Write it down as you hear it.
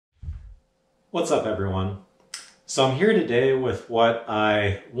What's up, everyone? So I'm here today with what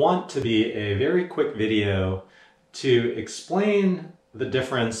I want to be a very quick video to explain the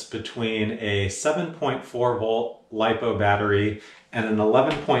difference between a 7.4 volt LiPo battery and an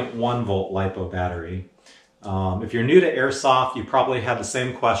 11.1 volt LiPo battery. If you're new to Airsoft, you probably had the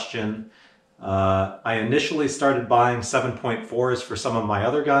same question. I initially started buying 7.4s for some of my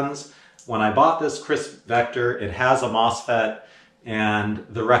other guns. When I bought this Crisp Vector, it has a MOSFET and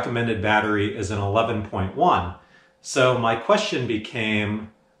the recommended battery is an 11.1. So my question became,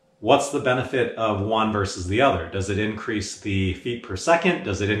 what's the benefit of one versus the other? Does it increase the feet per second?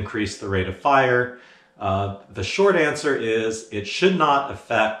 Does it increase the rate of fire? The short answer is it should not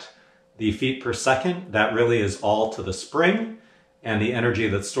affect the feet per second. That really is all to the spring and the energy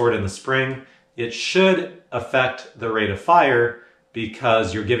that's stored in the spring. It should affect the rate of fire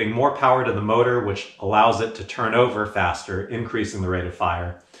because you're giving more power to the motor, which allows it to turn over faster, increasing the rate of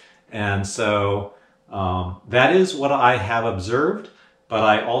fire. And so that is what I have observed, but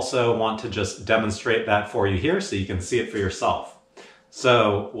I also want to just demonstrate that for you here so you can see it for yourself.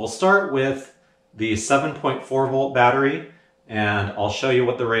 So we'll start with the 7.4 volt battery, and I'll show you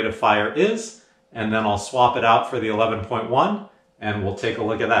what the rate of fire is, and then I'll swap it out for the 11.1, and we'll take a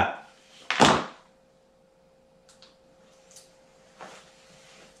look at that.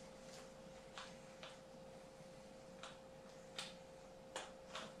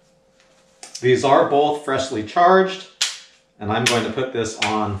 These are both freshly charged, and I'm going to put this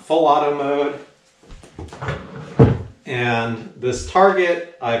on full auto mode. And this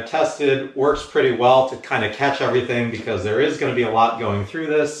target I've tested works pretty well to kind of catch everything because there is going to be a lot going through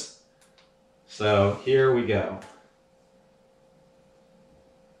this. So here we go.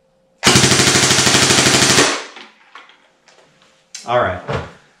 All right.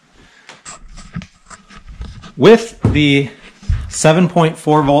 With the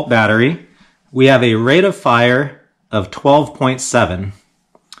 7.4 volt battery, we have a rate of fire of 12.7,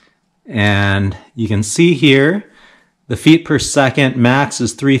 and you can see here the feet per second max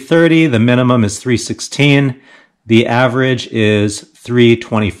is 330, the minimum is 316, the average is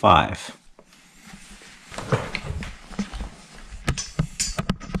 325.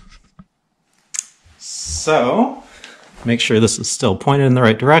 So make sure this is still pointed in the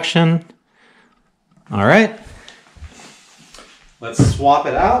right direction. All right, let's swap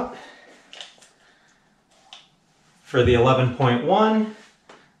it out. For the 11.1,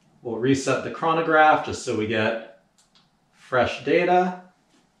 we'll reset the chronograph just so we get fresh data.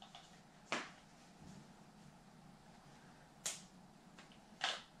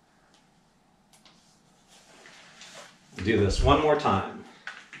 We'll do this one more time.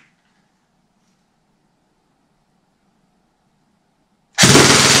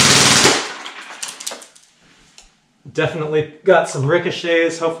 Definitely got some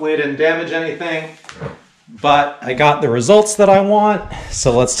ricochets. Hopefully it didn't damage anything. But I got the results that I want,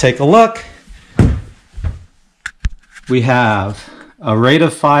 so let's take a look. We have a rate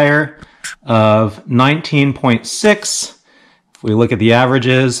of fire of 19.6. If we look at the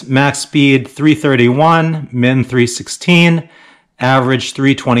averages, max speed 331, min 316, average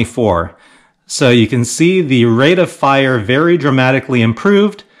 324. So you can see the rate of fire very dramatically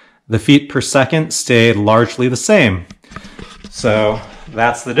improved. The feet per second stayed largely the same. So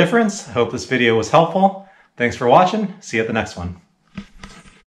that's the difference. I hope this video was helpful. Thanks for watching. See you at the next one.